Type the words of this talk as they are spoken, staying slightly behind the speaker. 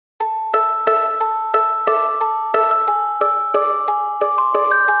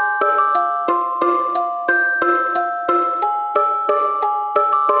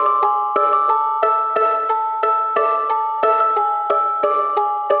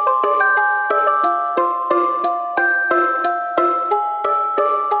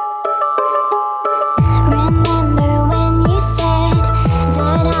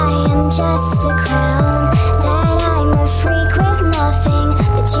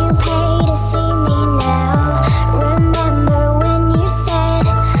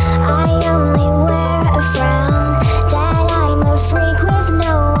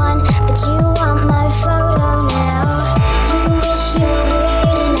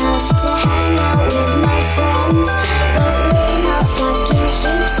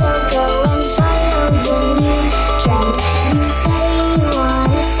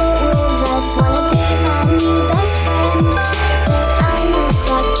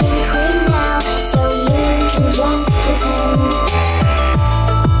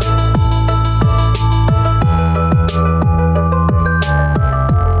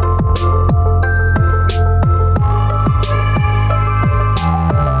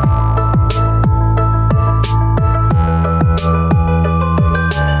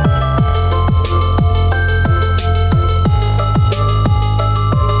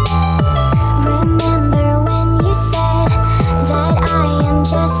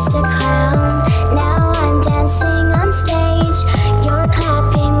just a clown. Now I'm dancing on stage. You're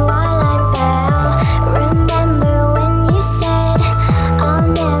clapping while I bow. Remember when you said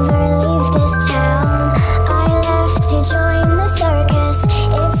I'll never leave this town? I left to join the circus.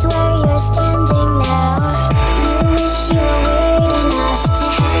 It's where you're standing now. You wish you were weird enough to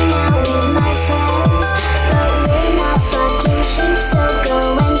hang out with my friends, but we're not fucking sheep, so go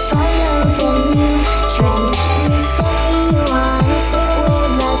and follow the new trend. You say you wanna sit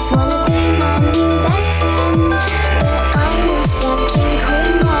with us, wanna be my new best friend, but I'm a fucking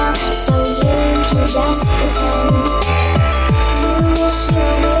queen now, so you can just pretend. You wish you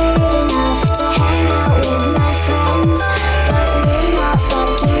were weird enough to hang out with my friends, but we're not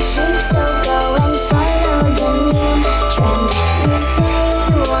fucking sheep, so go and follow the new trend. You say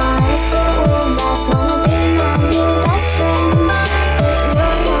you wanna sit with us, wanna be my new best friend, but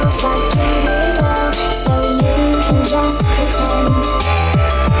you're no fucking weirdo, so you can just pretend.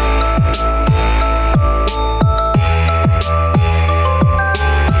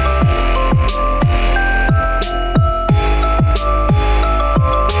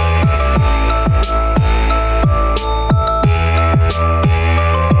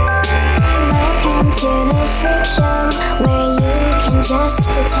 Welcome to the freak show, where you can just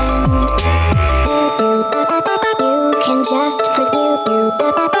pretend.